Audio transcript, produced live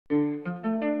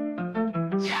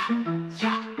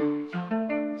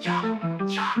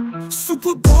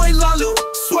Superboy Lalu,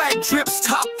 swag drips,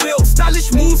 top bill,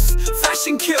 stylish moves,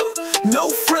 fashion kill, no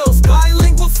frills,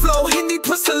 bilingual flow, Hindi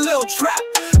plus a little trap,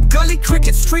 gully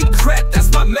cricket, street cred,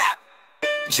 that's my map.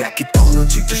 Jacket दोनों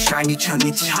चीज़ shiny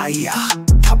छनी छाया,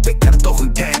 थापे कर तो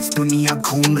हूँ dance, दुनिया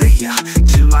घूम रही है,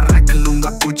 जिलवा रख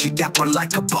लूँगा Gucci dapper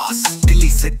like a boss, Delhi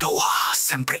से दोहा,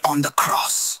 sempre on the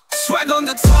cross. Swag on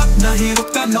the top, नहीं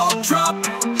रुकता no drop,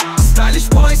 stylish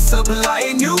boy सब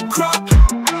लाए new crop,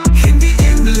 Hindi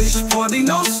English 40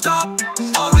 no stop,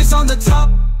 always on the top,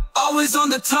 always on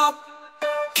the top.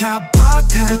 क्या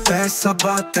बात है पैसा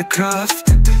बात है craft,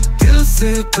 दिल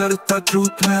से करता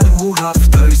truth मैं हूँ half.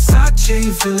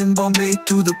 Versace feeling Bombay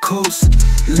to the coast,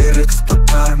 lyrics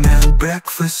पतार मैं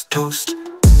breakfast toast.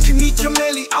 Jimmy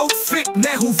Jameli outfit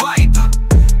मैं हूँ vibe,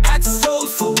 add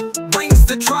soulful brings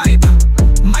the tribe.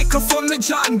 Microphone में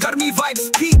जान गर्मी vibes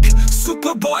peak,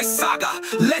 Superboy saga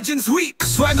legends weep.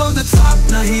 Swag on the top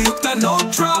नहीं रुकता no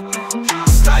drop,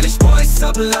 stylish boy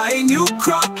सब लाए new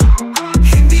crop,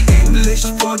 Hindi English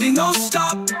 40 no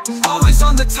stop, always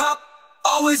on the top,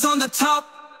 always on the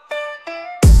top.